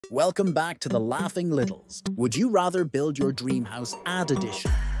Welcome back to the Laughing Littles. Would you rather build your dream house ad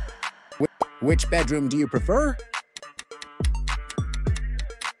edition? Which bedroom do you prefer?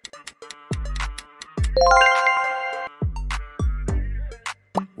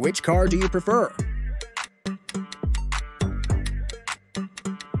 Which car do you prefer?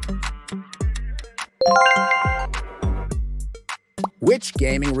 Which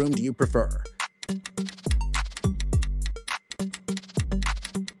gaming room do you prefer?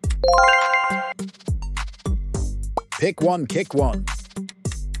 Pick one, kick one.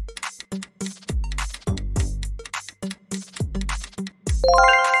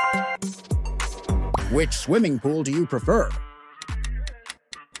 Which swimming pool do you prefer?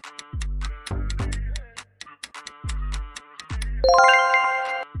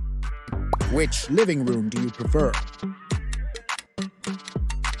 Which living room do you prefer?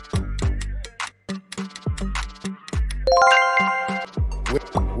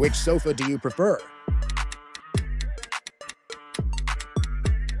 Which sofa do you prefer?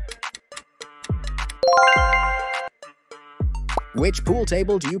 Which pool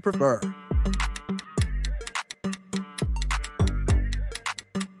table do you prefer?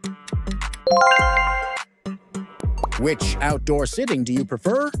 Which outdoor sitting do you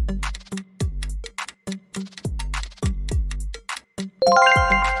prefer?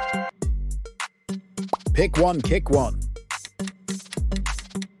 Pick one, kick one.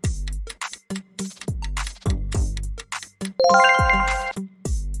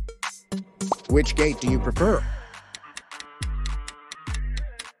 Which gate do you prefer?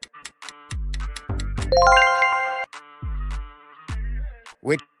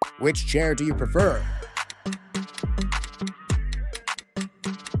 Which chair do you prefer?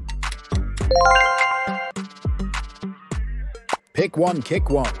 Pick one,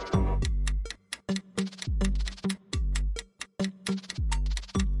 kick one.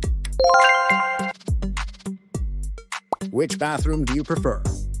 Which bathroom do you prefer?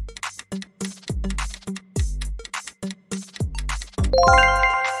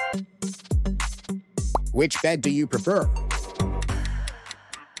 Which bed do you prefer?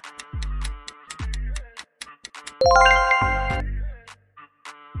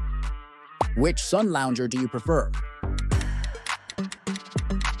 Which sun lounger do you prefer?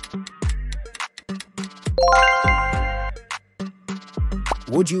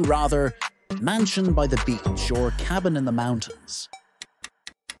 Would you rather mansion by the beach or cabin in the mountains?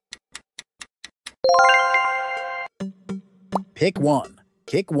 Pick one.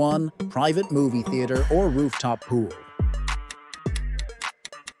 Kick one, private movie theater or rooftop pool.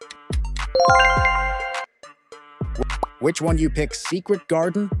 Which one you pick, secret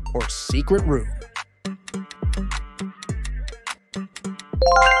garden or secret room?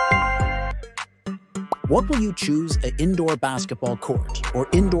 What will you choose, an indoor basketball court or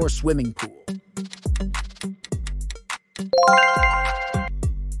indoor swimming pool?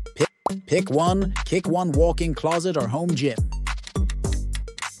 Pick one, kick one, walk-in closet or home gym.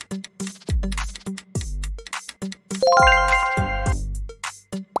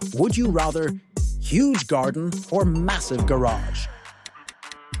 Would you rather huge garden or massive garage?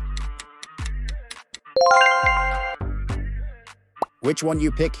 Which one you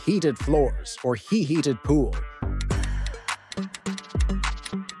pick, heated floors or heated pool?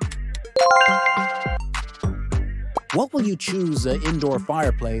 What will you choose, an indoor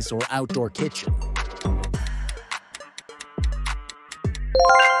fireplace or outdoor kitchen?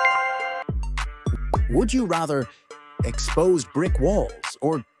 Would you rather exposed brick walls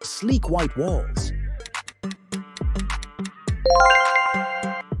or sleek white walls?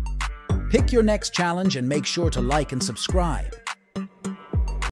 Pick your next challenge and make sure to like and subscribe.